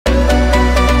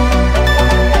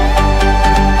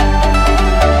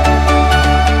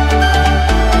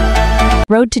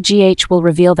Road to GH will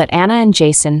reveal that Anna and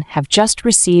Jason have just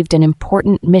received an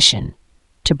important mission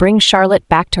to bring Charlotte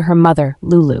back to her mother,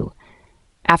 Lulu,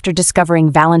 after discovering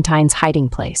Valentin's hiding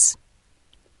place.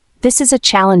 This is a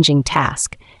challenging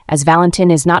task, as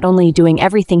Valentin is not only doing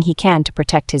everything he can to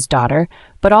protect his daughter,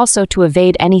 but also to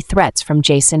evade any threats from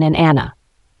Jason and Anna.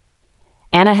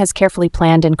 Anna has carefully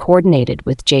planned and coordinated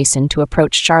with Jason to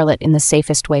approach Charlotte in the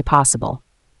safest way possible.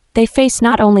 They face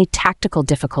not only tactical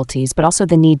difficulties, but also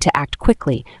the need to act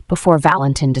quickly before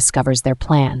Valentin discovers their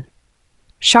plan.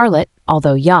 Charlotte,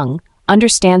 although young,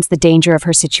 understands the danger of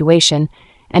her situation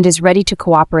and is ready to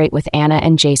cooperate with Anna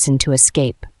and Jason to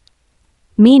escape.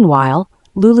 Meanwhile,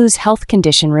 Lulu's health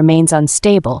condition remains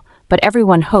unstable, but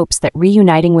everyone hopes that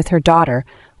reuniting with her daughter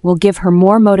will give her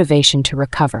more motivation to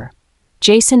recover.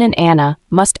 Jason and Anna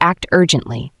must act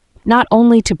urgently, not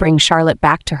only to bring Charlotte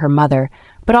back to her mother,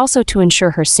 but also to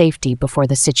ensure her safety before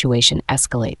the situation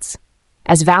escalates.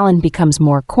 As Valen becomes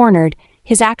more cornered,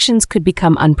 his actions could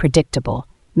become unpredictable,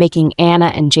 making Anna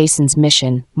and Jason's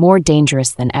mission more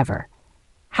dangerous than ever.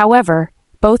 However,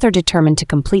 both are determined to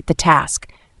complete the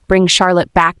task, bring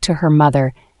Charlotte back to her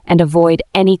mother, and avoid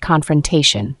any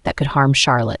confrontation that could harm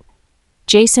Charlotte.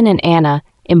 Jason and Anna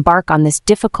embark on this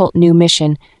difficult new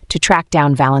mission to track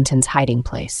down Valentin's hiding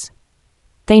place.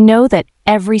 They know that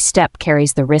every step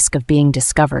carries the risk of being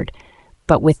discovered,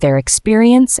 but with their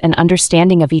experience and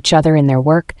understanding of each other in their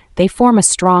work, they form a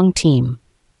strong team.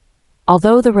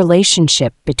 Although the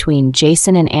relationship between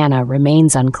Jason and Anna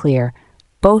remains unclear,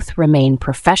 both remain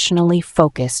professionally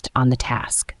focused on the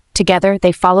task. Together,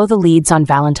 they follow the leads on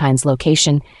Valentin's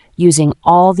location, using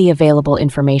all the available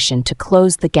information to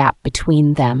close the gap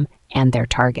between them and their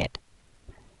target.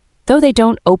 Though they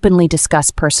don't openly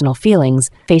discuss personal feelings,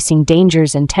 facing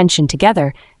dangers and tension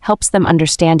together helps them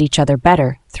understand each other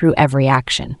better through every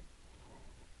action.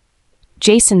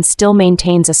 Jason still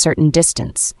maintains a certain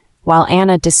distance, while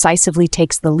Anna decisively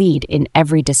takes the lead in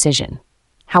every decision.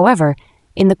 However,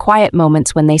 in the quiet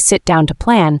moments when they sit down to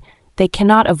plan, they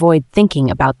cannot avoid thinking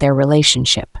about their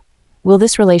relationship. Will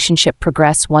this relationship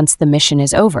progress once the mission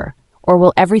is over, or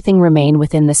will everything remain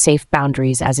within the safe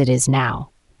boundaries as it is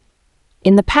now?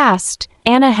 In the past,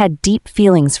 Anna had deep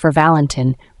feelings for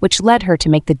Valentin, which led her to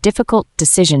make the difficult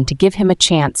decision to give him a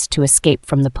chance to escape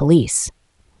from the police.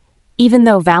 Even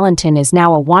though Valentin is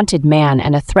now a wanted man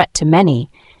and a threat to many,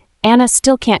 Anna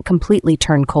still can't completely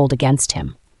turn cold against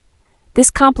him. This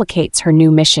complicates her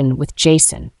new mission with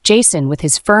Jason. Jason, with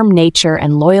his firm nature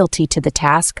and loyalty to the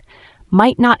task,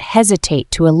 might not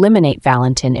hesitate to eliminate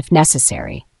Valentin if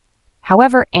necessary.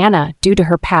 However, Anna, due to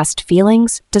her past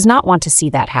feelings, does not want to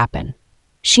see that happen.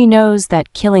 She knows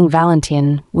that killing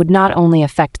Valentin would not only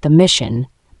affect the mission,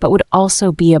 but would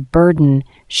also be a burden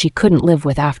she couldn't live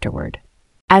with afterward.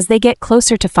 As they get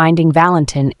closer to finding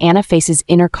Valentin, Anna faces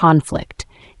inner conflict.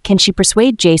 Can she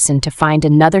persuade Jason to find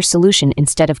another solution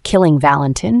instead of killing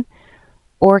Valentin?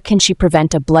 Or can she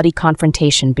prevent a bloody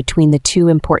confrontation between the two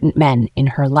important men in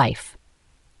her life?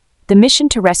 The mission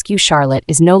to rescue Charlotte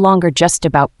is no longer just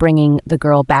about bringing the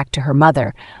girl back to her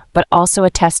mother, but also a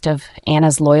test of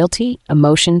Anna's loyalty,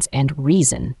 emotions, and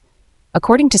reason.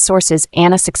 According to sources,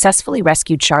 Anna successfully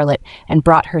rescued Charlotte and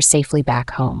brought her safely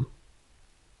back home.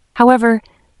 However,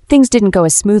 things didn't go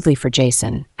as smoothly for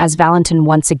Jason, as Valentin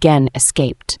once again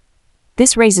escaped.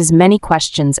 This raises many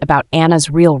questions about Anna's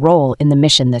real role in the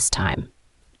mission this time.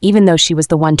 Even though she was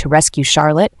the one to rescue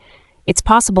Charlotte, it's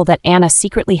possible that Anna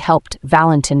secretly helped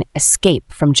Valentin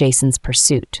escape from Jason's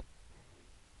pursuit.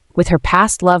 With her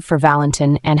past love for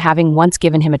Valentin and having once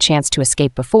given him a chance to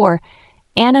escape before,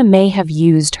 Anna may have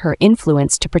used her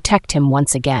influence to protect him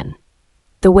once again.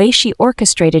 The way she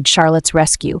orchestrated Charlotte's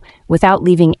rescue without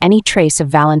leaving any trace of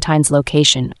Valentin's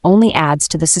location only adds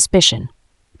to the suspicion.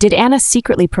 Did Anna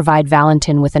secretly provide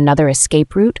Valentin with another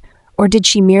escape route, or did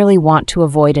she merely want to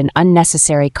avoid an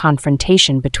unnecessary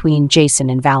confrontation between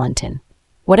Jason and Valentin?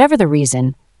 Whatever the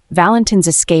reason, Valentin's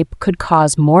escape could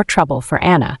cause more trouble for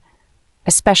Anna,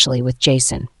 especially with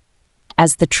Jason.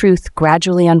 As the truth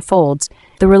gradually unfolds,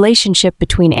 the relationship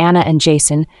between Anna and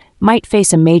Jason might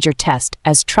face a major test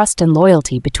as trust and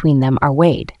loyalty between them are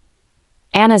weighed.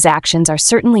 Anna's actions are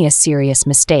certainly a serious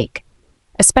mistake,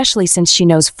 especially since she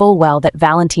knows full well that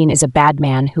Valentin is a bad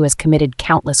man who has committed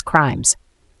countless crimes.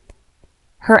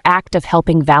 Her act of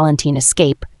helping Valentin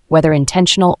escape, whether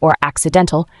intentional or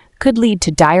accidental, could lead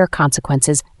to dire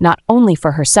consequences not only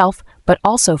for herself, but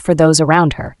also for those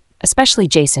around her, especially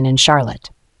Jason and Charlotte.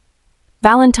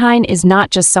 Valentin is not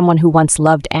just someone who once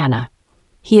loved Anna.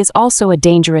 He is also a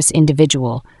dangerous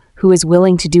individual who is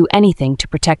willing to do anything to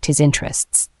protect his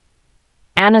interests.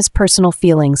 Anna's personal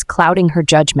feelings clouding her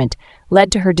judgment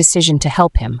led to her decision to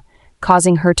help him,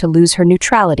 causing her to lose her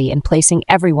neutrality and placing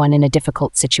everyone in a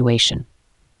difficult situation.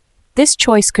 This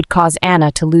choice could cause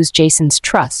Anna to lose Jason's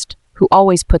trust, who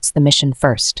always puts the mission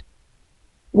first.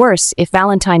 Worse, if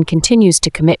Valentin continues to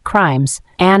commit crimes,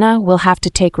 Anna will have to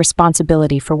take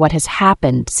responsibility for what has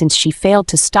happened since she failed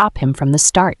to stop him from the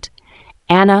start.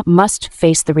 Anna must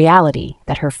face the reality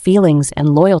that her feelings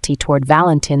and loyalty toward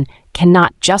Valentin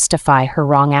cannot justify her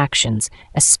wrong actions,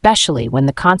 especially when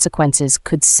the consequences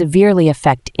could severely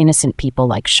affect innocent people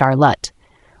like Charlotte,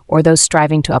 or those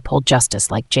striving to uphold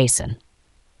justice like Jason.